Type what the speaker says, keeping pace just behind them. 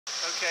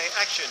Okay,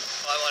 action.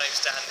 Hi, my name's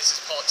Dan. This is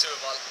part 2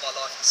 of my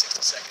life in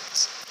 60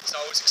 seconds. So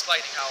I was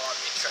explaining how I'm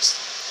interested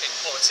in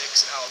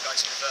politics and how I'm going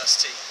to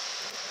university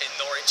in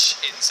Norwich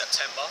in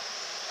September.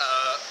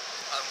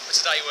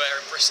 Today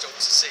we're in Bristol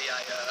to see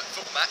a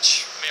football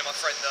match. Me and my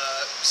friend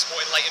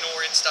supporting Leighton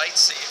Orient today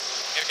to see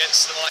him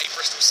against the mighty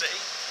Bristol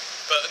City.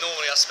 But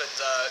normally I spend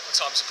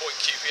time supporting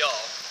QPR,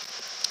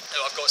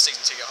 who I've got a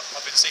season ticket.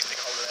 I've been a season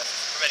ticket holder there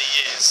for many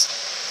years.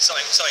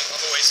 Something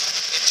I've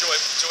always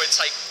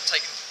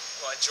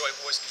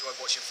always enjoyed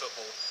watching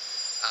football.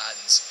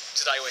 And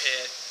today we're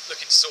here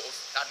looking to sort of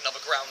add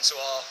another ground to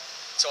our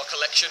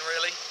collection,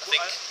 really. I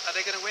think. Are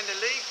they going to win the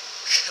league?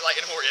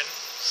 Leighton Orient.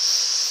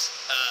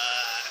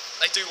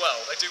 They do well.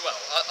 I'd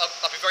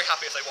be very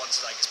happy if they won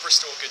today because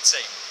Bristol are a good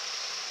team.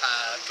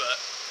 But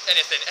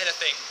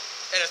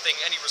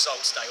any result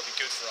today will be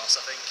good for us.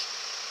 I think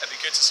it'd be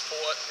good to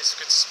support. It's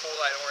good to support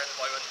Leighton Orient at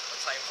the moment.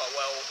 They're playing quite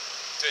well.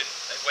 They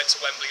went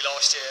to Wembley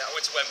last year. I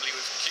went to Wembley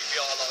with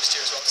QPR last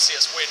year as well to see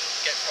us win,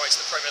 get right to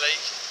the Premier League.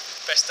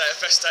 Best day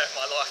of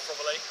my life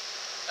probably.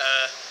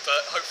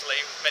 But hopefully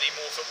many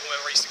more football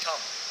memories to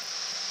come.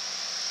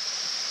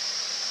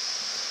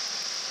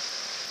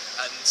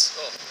 And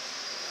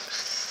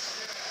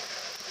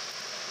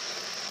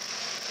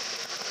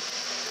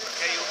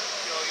Okay, your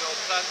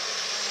plan.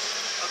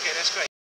 Okay, that's great.